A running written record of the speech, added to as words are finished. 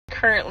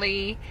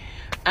currently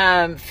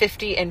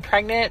 50 and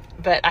pregnant,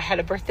 but I had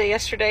a birthday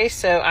yesterday,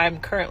 so I'm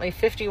currently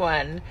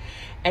 51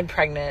 and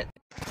pregnant.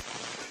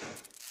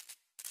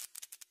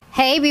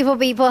 Hey beautiful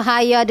people,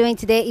 how you are doing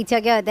today? It's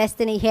your girl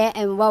Destiny here,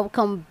 and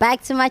welcome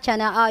back to my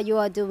channel. How you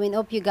are doing?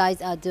 Hope you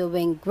guys are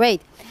doing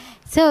great.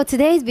 So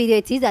today's video,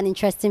 it is an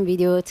interesting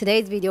video.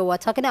 Today's video, we're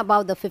talking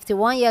about the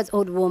 51 years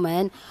old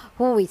woman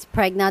who is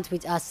pregnant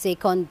with her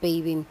second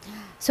baby.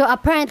 So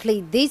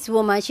apparently this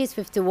woman, she's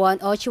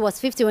 51, or she was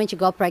 50 when she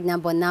got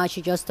pregnant, but now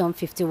she just turned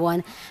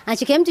 51, and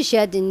she came to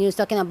share the news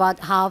talking about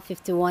how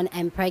 51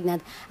 and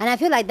pregnant. And I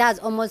feel like that's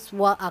almost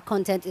what our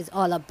content is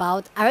all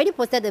about. I already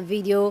posted a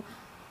video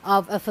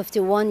of a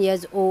 51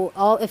 years old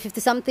or a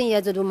 50 something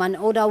years old woman,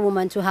 older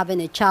woman, to having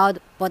a child,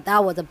 but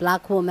that was a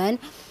black woman.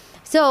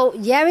 So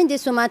hearing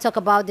this woman talk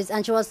about this,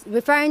 and she was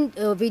referring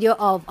to a video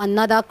of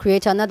another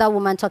creator, another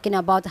woman, talking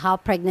about how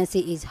pregnancy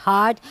is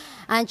hard,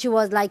 and she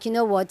was like, you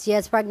know what,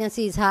 yes,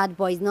 pregnancy is hard,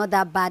 but it's not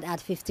that bad at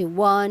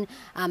 51.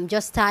 I'm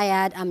just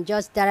tired, I'm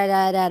just da da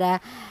da da da.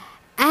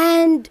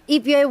 And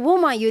if you're a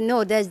woman, you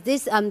know there's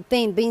this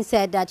thing being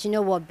said that, you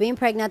know what, being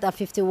pregnant at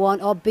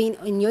 51, or being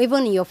in your,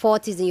 even in your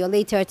 40s, in your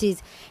late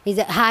 30s, is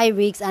a high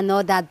risk and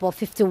all that. But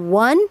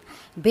 51,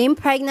 being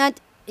pregnant,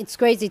 it's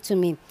crazy to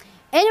me.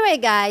 Anyway,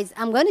 guys,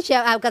 I'm going to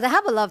share, because I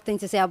have a lot of things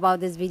to say about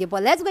this video,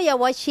 but let's go hear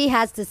what she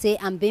has to say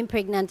on being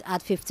pregnant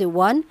at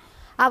 51.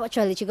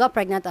 Actually, she got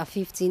pregnant at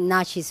 50,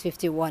 now she's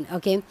 51.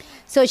 Okay,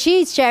 so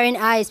she's sharing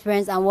her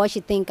experience and what she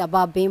think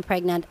about being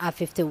pregnant at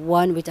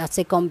 51 with her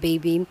second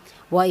baby,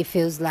 what it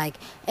feels like.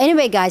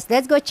 Anyway, guys,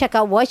 let's go check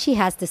out what she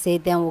has to say,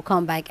 then we'll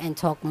come back and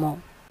talk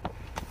more.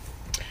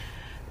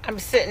 I'm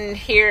sitting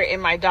here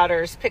in my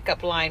daughter's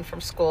pickup line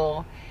from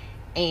school,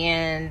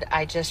 and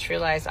I just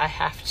realized I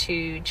have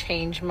to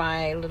change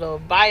my little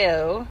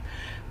bio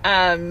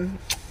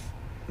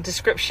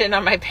description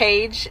on my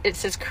page. It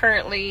says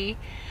currently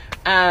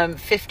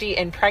 50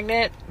 and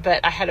pregnant,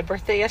 but I had a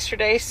birthday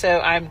yesterday,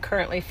 so I'm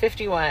currently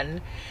 51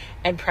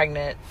 and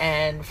pregnant.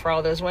 And for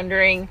all those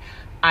wondering,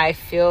 I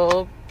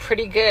feel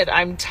pretty good.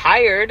 I'm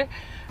tired,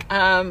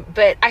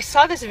 but I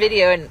saw this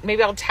video, and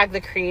maybe I'll tag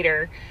the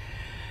creator,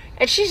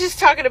 and she's just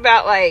talking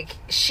about, like,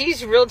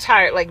 she's real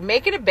tired. Like,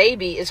 making a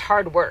baby is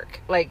hard work.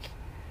 Like,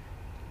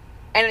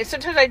 and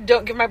sometimes I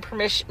don't give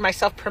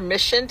myself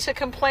permission to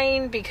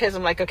complain, because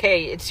I'm like,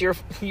 okay,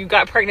 you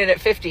got pregnant at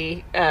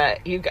 50.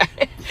 You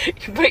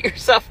put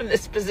yourself in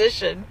this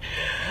position.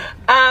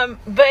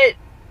 But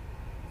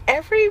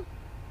every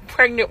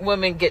pregnant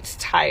woman gets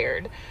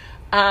tired.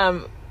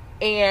 And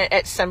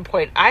at some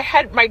point, I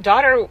had my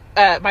daughter,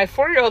 my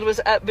 4-year-old was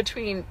up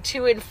between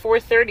 2 and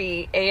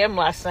 4:30 a.m.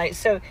 last night.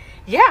 So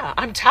yeah,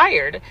 I'm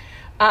tired.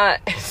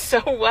 So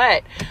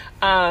what?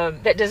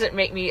 That doesn't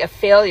make me a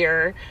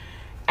failure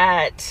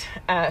at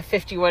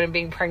 51 and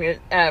being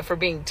pregnant, for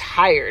being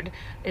tired.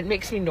 It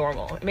makes me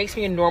normal. It makes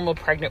me a normal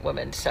pregnant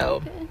woman.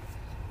 So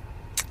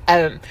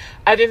other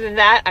than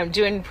that, I'm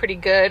doing pretty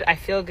good. I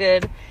feel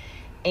good.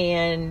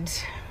 And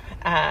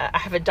I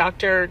have a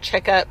doctor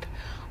checkup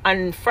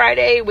on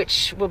Friday,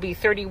 which will be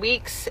 30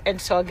 weeks.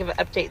 And so I'll give an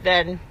update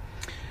then.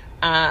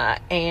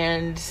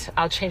 And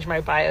I'll change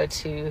my bio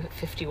to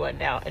 51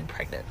 now and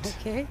pregnant.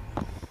 Okay.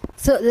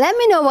 So let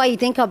me know what you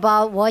think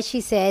about what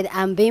she said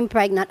and being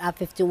pregnant at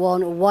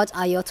 51. What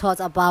are your thoughts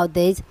about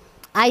this?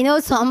 I know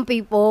some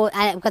people,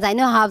 because I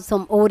know I have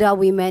some older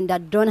women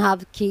that don't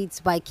have kids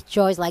by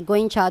choice, like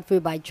going child-free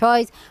by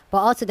choice. But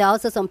also there are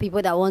also some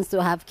people that wants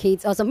to have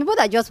kids, or some people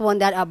that just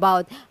wonder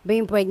about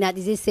being pregnant.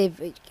 Is it safe?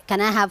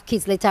 Can I have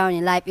kids later on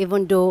in life,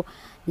 even though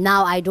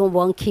now I don't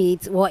want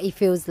kids? What it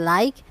feels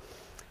like.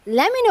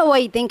 Let me know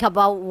what you think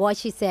about what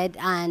she said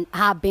and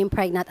her being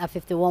pregnant at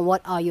 51.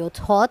 What are your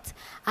thoughts?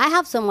 I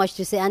have so much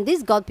to say, and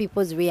this got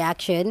people's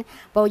reaction,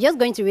 but we're just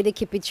going to really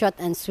keep it short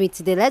and sweet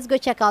today. Let's go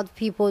check out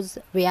people's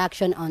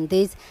reaction on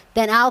this.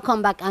 Then I'll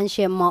come back and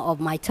share more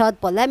of my thoughts.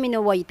 But let me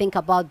know what you think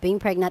about being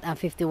pregnant at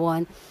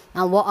 51,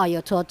 and what are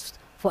your thoughts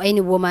for any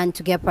woman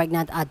to get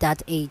pregnant at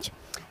that age.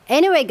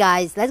 Anyway,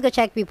 guys, let's go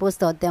check people's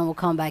thoughts. Then we'll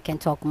come back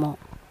and talk more.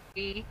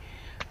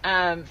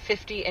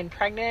 50 and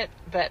pregnant,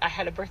 but I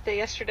had a birthday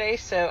yesterday,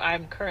 so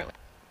I'm currently...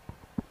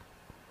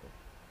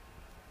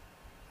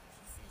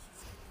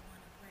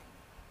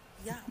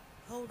 Yeah,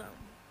 hold on.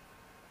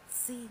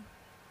 See,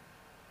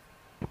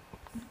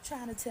 I'm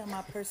trying to tell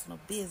my personal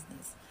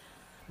business,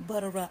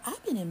 but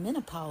I've been in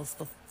menopause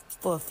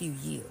for a few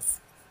years.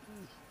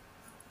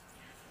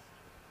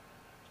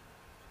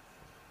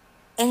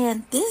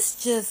 And this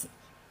just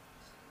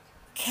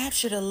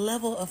captured a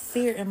level of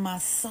fear in my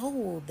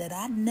soul that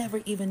I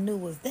never even knew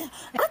was there.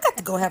 I got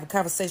to go have a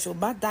conversation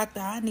with my doctor.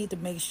 I need to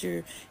make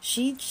sure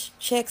she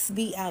checks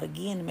me out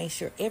again to make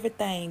sure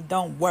everything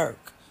don't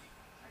work.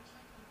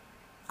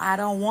 I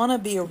don't want to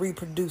be a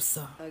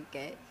reproducer.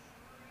 Okay.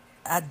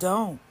 I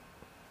don't.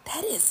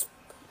 That is...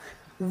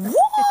 Whoa!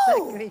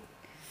 Exactly.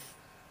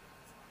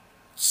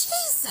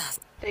 Jesus!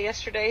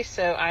 Yesterday,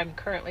 so I'm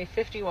currently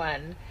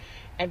 51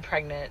 and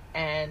pregnant.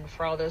 And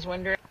for all those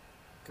wondering...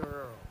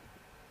 Girl,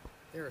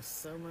 there is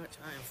so much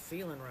I am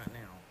feeling right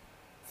now.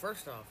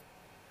 First off,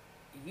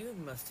 You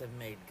must have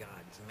made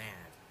God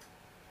mad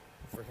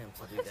for him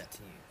to do that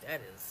to you.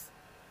 That is...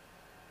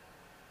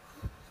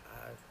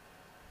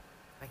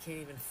 I can't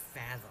even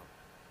fathom.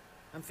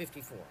 I'm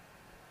 54.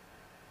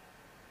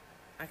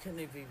 I couldn't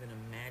even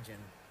imagine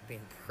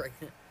being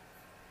pregnant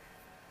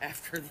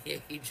after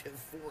the age of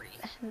 40.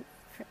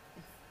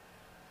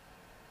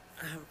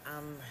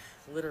 I'm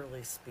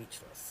literally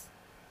speechless.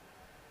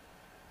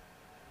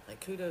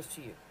 Like, kudos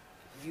to you.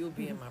 You'll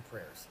be in my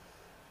prayers.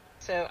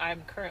 So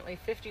I'm currently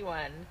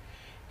 51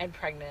 and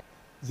pregnant.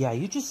 Yeah,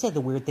 you just said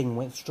the weird thing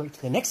went straight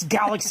to the next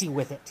galaxy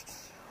with it.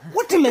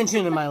 What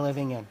dimension am I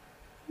living in?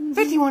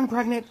 51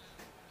 pregnant?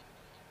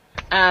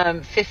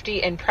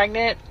 50 and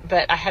pregnant,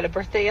 but I had a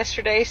birthday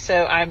yesterday,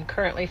 so I'm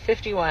currently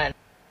 51.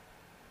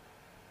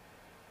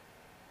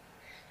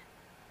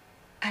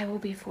 I will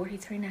be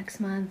 43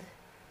 next month.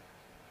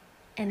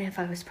 And if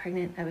I was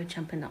pregnant, I would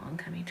jump into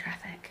oncoming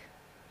traffic.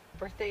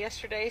 Birthday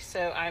yesterday,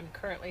 so I'm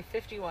currently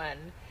 51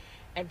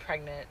 and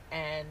pregnant,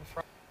 and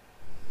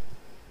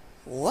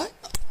What?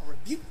 I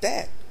rebuke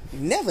that.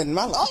 Never in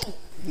my life. Oh,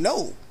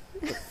 no.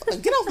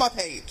 Get off my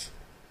page.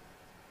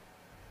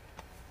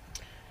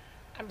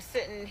 I'm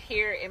sitting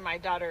here in my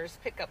daughter's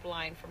pickup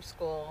line from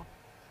school.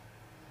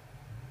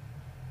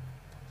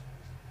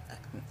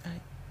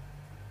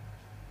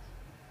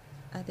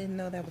 I didn't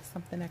know that was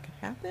something that could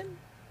happen.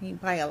 I mean,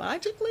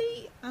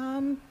 biologically,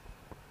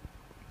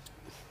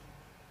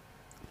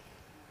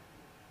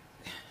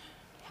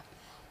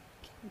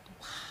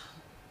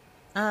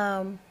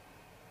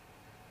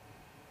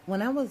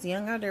 when I was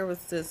younger, there was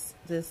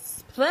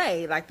this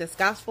play, like this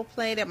gospel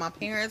play that my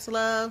parents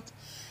loved.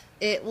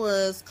 It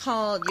was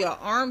called Your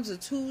Arms Are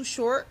Too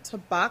Short to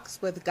Box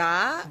with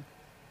God.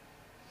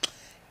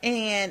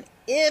 And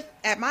if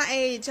at my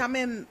age, I'm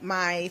in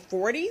my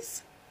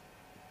 40s,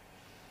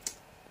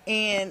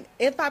 and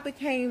if I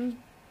became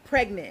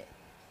pregnant,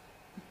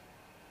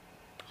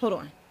 hold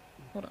on,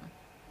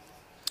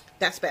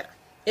 that's better.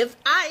 If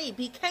I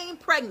became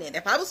pregnant,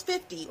 if I was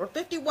 50 or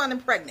 51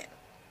 and pregnant,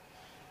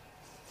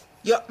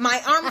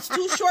 my arm's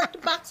too short to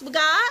box with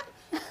God,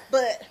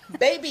 but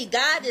baby,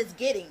 God is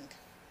getting.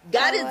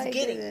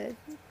 Goodness.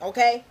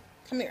 Okay?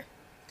 Come here.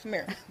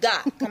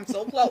 God, come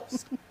so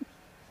close.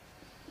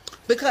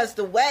 Because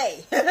the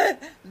way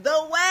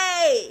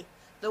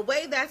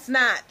that's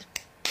not.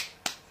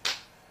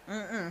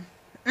 For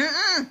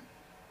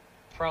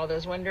all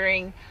those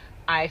wondering,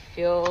 I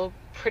feel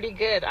pretty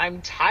good.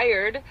 I'm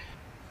tired.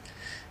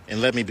 And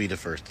let me be the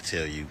first to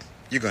tell you,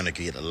 you're going to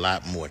get a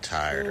lot more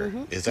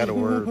tireder. Is that a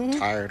word?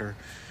 Tireder?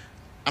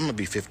 I'm going to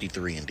be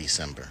 53 in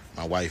December.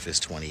 My wife is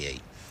 28.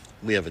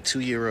 We have a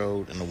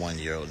 2-year-old and a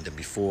 1-year-old. And then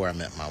before I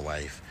met my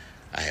wife,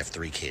 I have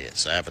 3 kids.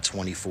 So I have a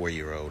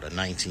 24-year-old, a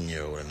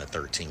 19-year-old, and a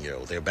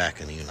 13-year-old. They're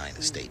back in the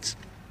United States.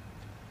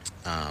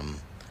 And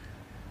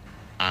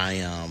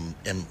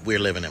we're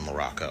living in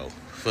Morocco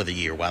for the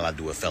year while I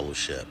do a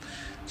fellowship.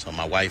 So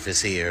my wife is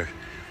here.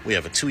 We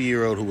have a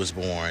 2-year-old who was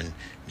born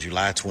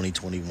July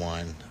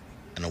 2021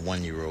 and a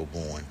 1-year-old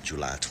born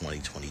July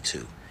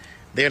 2022.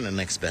 They're the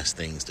next best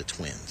things to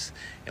twins.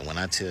 And when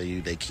I tell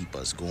you they keep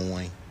us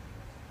going,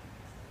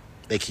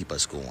 they keep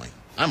us going.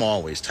 I'm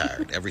always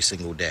tired every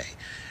single day.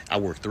 I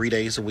work 3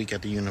 days a week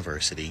at the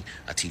university.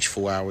 I teach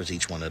 4 hours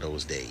each one of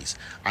those days.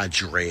 I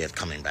dread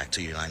coming back to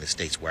the United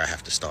States where I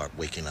have to start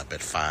waking up at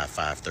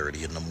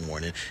 5:30 in the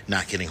morning,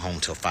 not getting home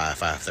till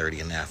 5:30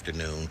 in the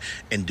afternoon,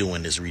 and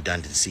doing this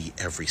redundancy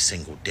every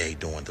single day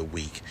during the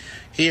week.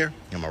 Here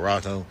in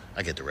Morocco,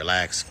 I get to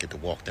relax, get to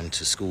walk them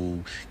to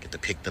school, get to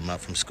pick them up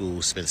from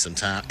school, spend some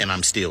time, and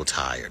I'm still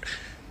tired.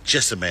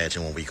 Just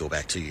imagine when we go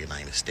back to the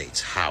United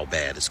States, how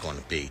bad it's going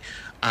to be.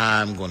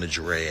 I'm going to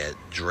dread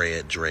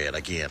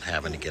again,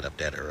 having to get up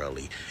that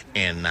early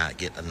and not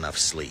get enough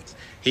sleep.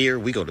 Here,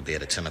 we go to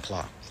bed at 10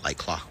 o'clock, like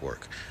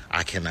clockwork.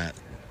 I cannot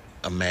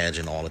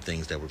imagine all the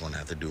things that we're going to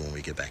have to do when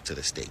we get back to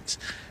the States.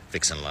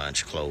 Fixing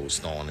lunch, clothes,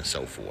 so on and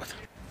so forth.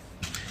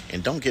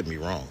 And don't get me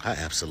wrong, I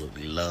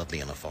absolutely love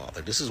being a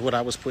father. This is what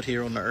I was put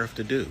here on the earth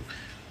to do.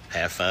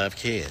 Have 5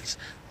 kids.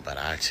 But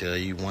I tell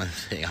you one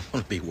thing, I'm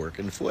going to be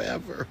working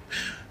forever.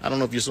 I don't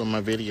know if you saw my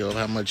video of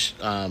how much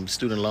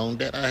student loan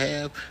debt I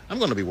have. I'm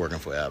going to be working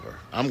forever.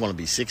 I'm going to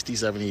be 60,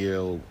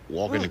 70-year-old,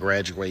 walking to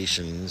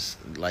graduations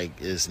like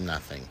it's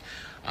nothing.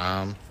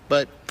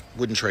 But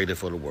wouldn't trade it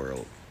for the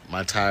world.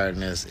 My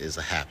tiredness is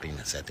a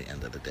happiness at the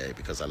end of the day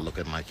because I look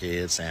at my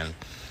kids and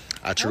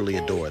I truly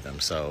adore them.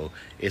 So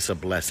it's a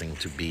blessing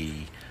to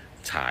be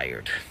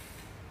tired.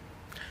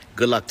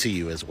 Good luck to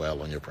you as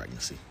well on your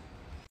pregnancy.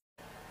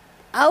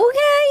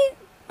 Okay.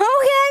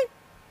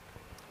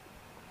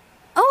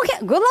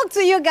 Good luck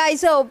to you guys.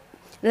 So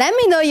let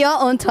me know your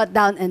own thought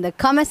down in the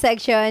comment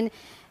section.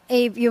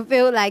 If you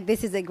feel like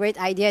this is a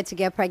great idea to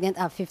get pregnant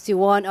at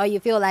 51, or you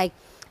feel like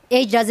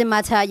age doesn't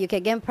matter, you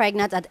can get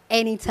pregnant at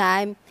any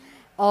time,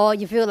 or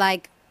you feel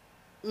like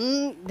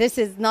this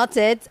is not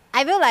it.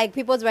 I feel like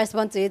people's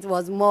response to it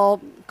was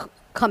more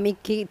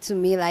comic to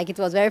me. Like, it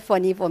was very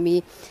funny for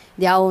me,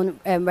 their own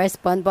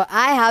response. But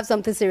I have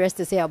something serious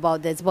to say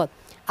about this. But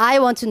I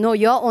want to know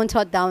your own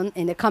thought down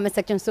in the comment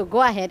section. So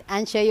go ahead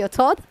and share your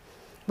thought.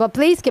 But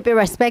please keep it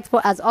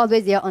respectful as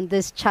always here on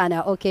this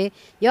channel, okay?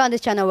 You're on this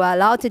channel, we're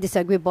allowed to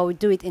disagree, but we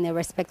do it in a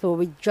respectful.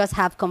 We just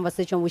have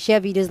conversation. We share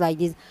videos like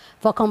this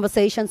for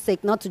conversation's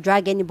sake, not to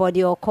drag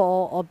anybody or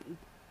call, or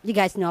you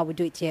guys know how we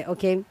do it here,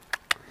 okay?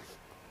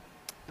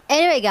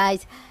 Anyway,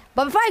 guys,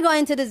 but before I go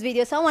into this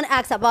video, someone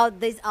asked about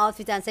this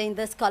outfit and saying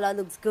this color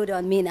looks good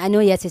on me. And I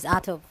know, yes, it's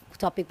out of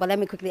topic, but let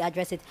me quickly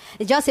address it.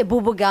 It's just a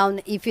boo-boo gown.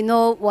 If you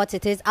know what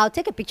it is, I'll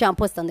take a picture and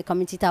post on the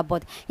community tab.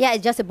 But yeah,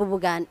 it's just a boo-boo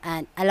gown,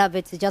 and I love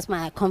it. It's just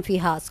my comfy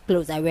house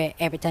clothes I wear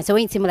every time. So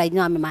when you see me, like, you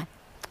know, I'm in my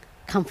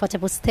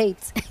comfortable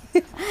state.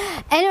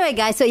 Anyway,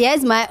 guys, so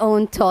here's my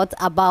own thought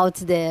about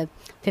the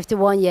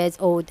 51 years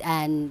old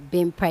and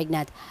being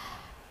pregnant.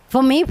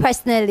 For me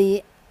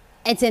personally,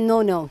 it's a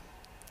no-no.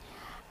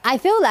 I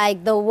feel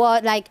like the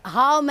word, like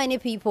how many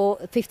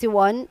people,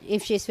 51,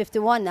 if she's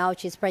 51 now,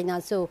 she's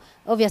pregnant. So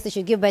obviously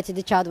she'll give birth to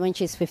the child when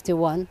she's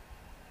 51.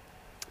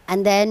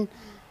 And then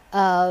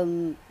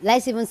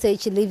let's even say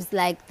she lives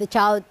like the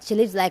child, she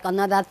lives like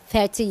another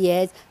 30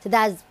 years. So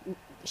that's,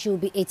 she'll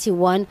be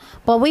 81.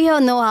 But we all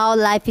know how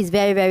life is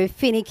very, very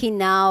finicky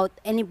now.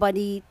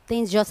 Anybody,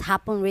 things just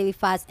happen really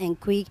fast and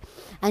quick.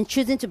 And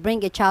choosing to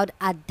bring a child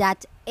at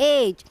that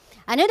age.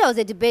 I know there was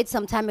a debate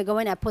some time ago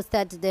when I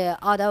posted the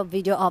other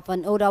video of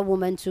an older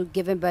woman to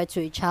giving birth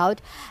to a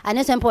child. I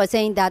know some people are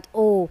saying that,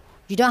 oh,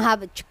 you don't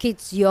have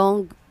kids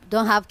young,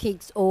 don't have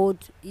kids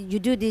old, you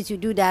do this, you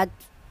do that,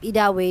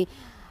 either way.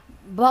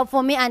 But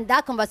for me, and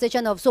that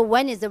conversation of, so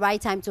when is the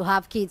right time to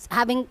have kids?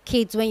 Having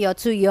kids when you're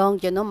too young,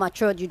 you're not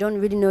matured, you don't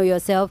really know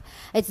yourself,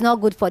 it's not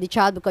good for the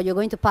child because you're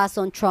going to pass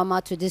on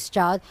trauma to this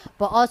child.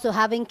 But also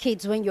having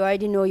kids when you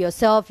already know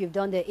yourself, you've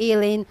done the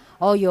healing,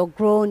 or you're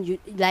grown,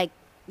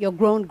 you're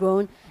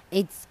grown,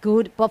 it's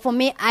good. But for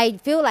me, I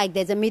feel like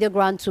there's a middle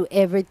ground to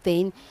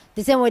everything.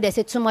 The same way they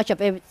say too much of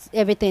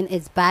everything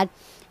is bad.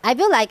 I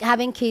feel like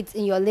having kids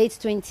in your late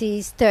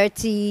 20s,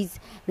 30s,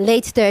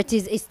 late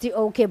 30s is still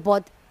okay.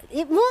 But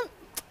even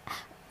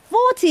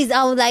 40s,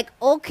 I was like,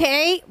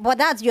 okay, but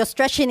that's, you're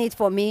stretching it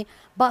for me.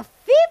 But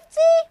 50,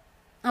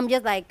 I'm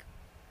just like,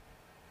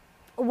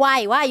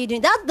 why are you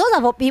doing that? Those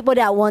are for people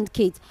that want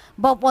kids.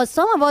 But for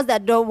some of us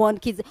that don't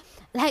want kids,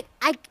 like,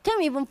 I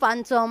can't even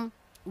fathom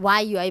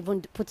why you are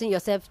even putting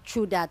yourself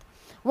through that.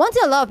 One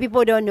thing a lot of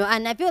people don't know,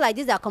 and I feel like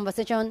these are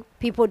conversations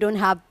people don't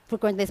have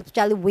frequently,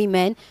 especially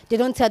women. They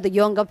don't tell the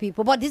younger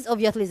people, but this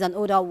obviously is an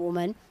older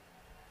woman.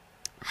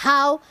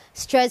 How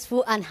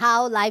stressful and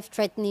how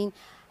life-threatening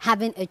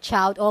having a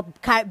child or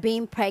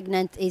being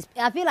pregnant is.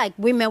 I feel like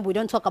women, we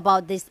don't talk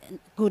about this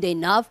good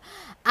enough.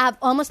 I've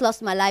almost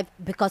lost my life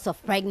because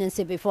of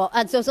pregnancy before.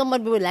 And so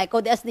somebody will be like,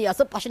 oh, Destiny, you're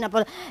so passionate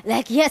about it.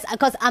 Like, yes,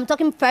 because I'm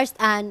talking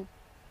first-hand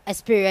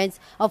experience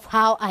of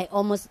how I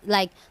almost,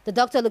 like, the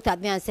doctor looked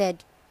at me and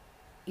said,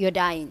 you're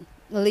dying,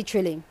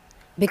 literally.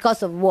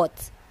 Because of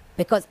what?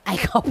 Because I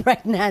got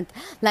pregnant,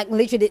 like,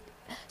 literally.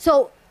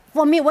 So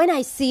for me, when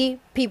I see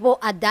people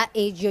at that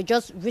age, you're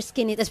just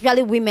risking it,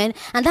 especially women.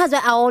 And that's why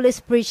I always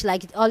preach,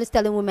 like, always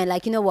telling women,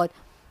 like, you know what,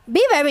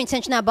 be very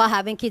intentional about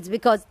having kids,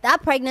 because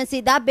that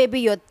pregnancy, that baby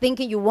you're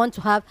thinking you want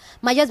to have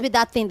might just be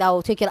that thing that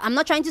will take it. I'm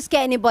not trying to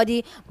scare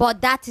anybody, but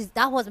that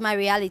was my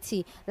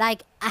reality.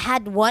 Like, I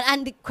had one,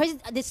 and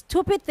the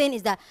stupid thing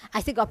is that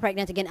I still got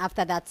pregnant again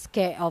after that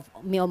scare of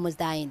me almost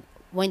dying.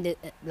 When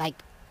I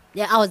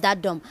was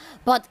that dumb.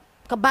 But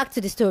come back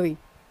to the story.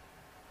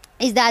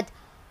 Is that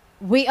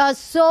we are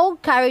so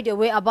carried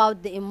away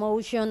about the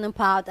emotional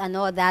part and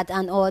all that,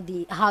 and all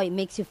the how it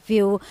makes you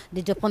feel,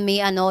 the dopamine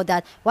and all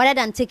that, rather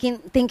than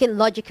thinking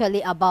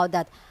logically about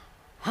that.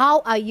 How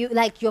are you,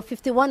 like, you're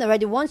 51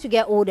 already. Once you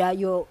get older,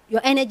 your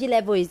energy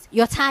level is,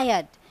 you're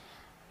tired.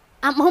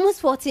 I'm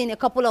almost 40 in a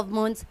couple of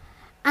months,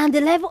 and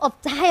the level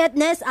of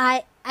tiredness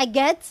I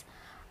get,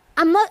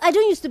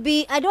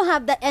 I don't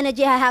have that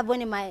energy I have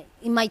when in my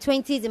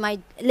 20s, in my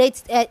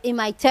in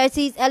my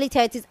 30s, early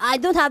 30s. I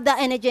don't have that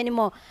energy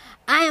anymore.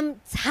 I am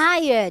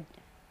tired.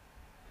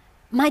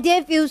 My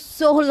day feels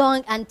so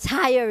long and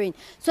tiring.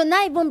 So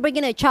now even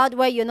bringing a child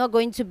where you're not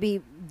going to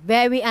be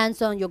very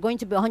hands-on, you're going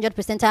to be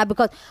 100% tired,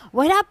 because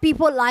whether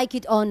people like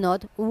it or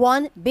not,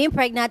 one, being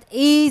pregnant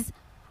is,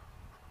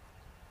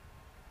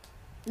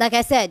 like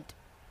I said,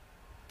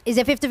 is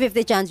a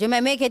 50-50 chance. You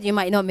might make it, you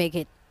might not make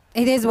it.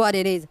 It is what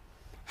it is.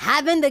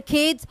 Having the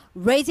kids,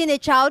 raising a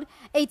child,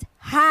 it's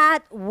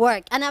hard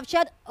work. And I've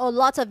shared a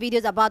lot of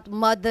videos about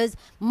mothers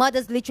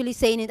literally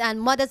saying it, and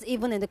mothers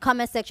even in the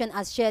comment section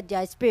has shared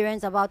their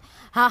experience about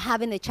how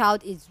having a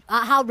child is,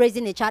 how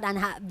raising a child and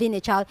having a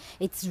child,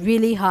 it's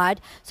really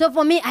hard. So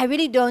for me, I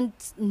really don't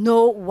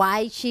know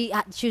why she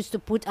choose to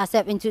put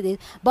herself into this.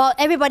 But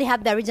everybody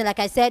have their reason. Like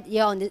I said,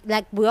 yeah,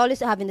 like we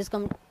always have in this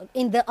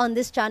on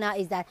this channel,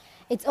 is that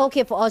it's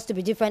okay for us to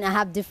be different and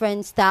have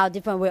different style,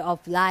 different way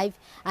of life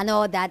and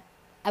all that.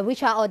 I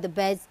wish her all the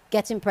best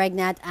getting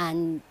pregnant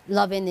and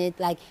loving it.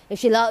 Like, if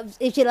she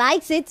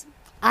likes it,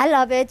 I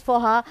love it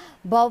for her.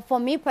 But for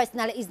me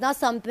personally, it's not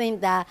something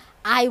that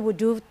I would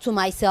do to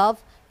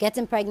myself.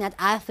 Getting pregnant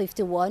at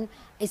 51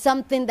 is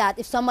something that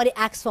if somebody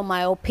asks for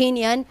my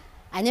opinion,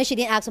 I know she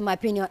didn't ask for my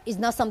opinion, it's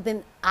not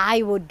something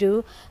I would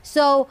do.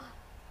 So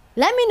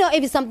Let me know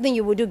if it's something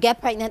you would do.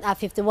 Get pregnant at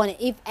 51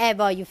 if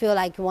ever you feel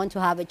like you want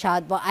to have a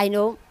child. But I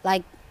know,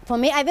 like, for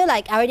me, I feel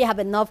like I already have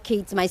enough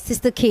kids. My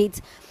sister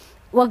kids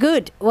were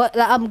good. Well,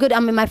 I'm good.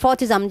 I'm in my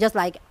 40s. I'm just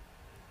like,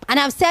 and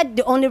I've said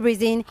the only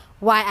reason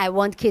why I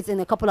want kids in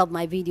a couple of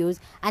my videos.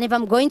 And if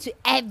I'm going to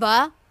ever,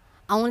 I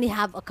only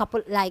have a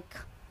couple, like,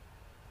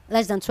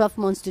 less than 12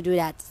 months to do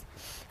that.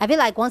 I feel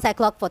like once I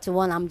clock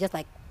 41, I'm just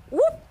like,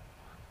 whoop,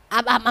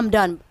 I'm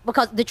done.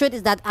 Because the truth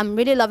is that I'm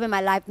really loving my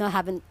life, not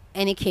having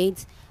any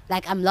kids.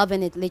 Like, I'm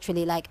loving it,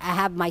 literally. Like, I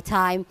have my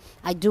time.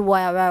 I do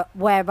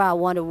wherever I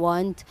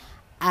want.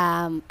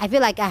 I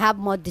feel like I have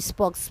more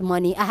disposed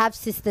money. I have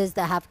sisters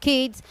that have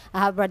kids. I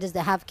have brothers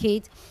that have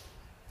kids.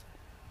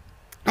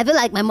 I feel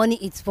like my money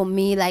is for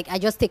me. Like, I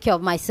just take care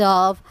of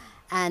myself.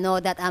 I know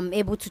that I'm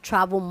able to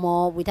travel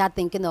more without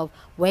thinking of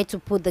where to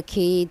put the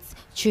kids,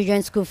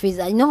 children's school fees.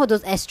 I know all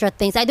those extra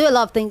things. I do a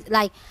lot of things.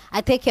 Like,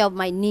 I take care of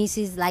my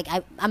nieces. Like,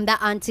 I'm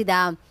that auntie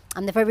that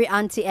I'm the favorite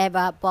auntie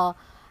ever. But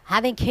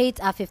having kids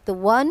at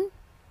 51,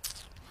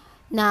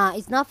 nah,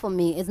 it's not for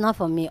me. It's not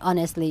for me,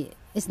 honestly.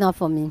 It's not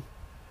for me.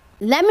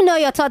 Let me know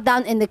your thoughts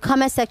down in the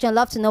comment section.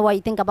 Love to know what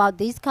you think about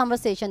this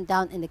conversation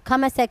down in the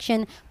comment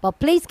section. But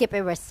please keep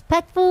it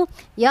respectful.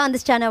 You're on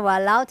this channel. We're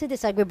allowed to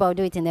disagree, but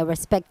do it in a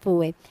respectful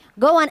way.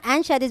 Go on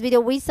and share this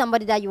video with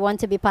somebody that you want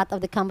to be part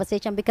of the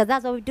conversation, because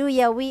that's what we do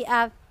here. We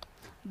are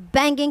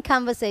banging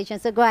conversation.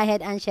 So go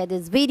ahead and share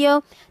this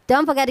video.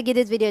 Don't forget to give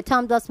this video a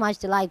thumbs up, smash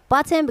the like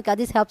button, because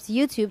this helps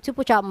YouTube to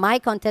push out my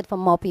content for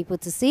more people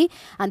to see,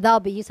 and that'll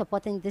be you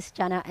supporting this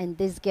channel and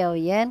this girl.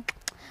 Yeah,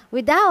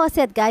 with that all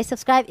said, guys,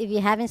 subscribe if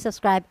you haven't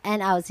subscribed,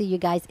 and I'll see you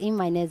guys in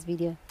my next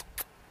video.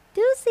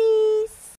 Deuces.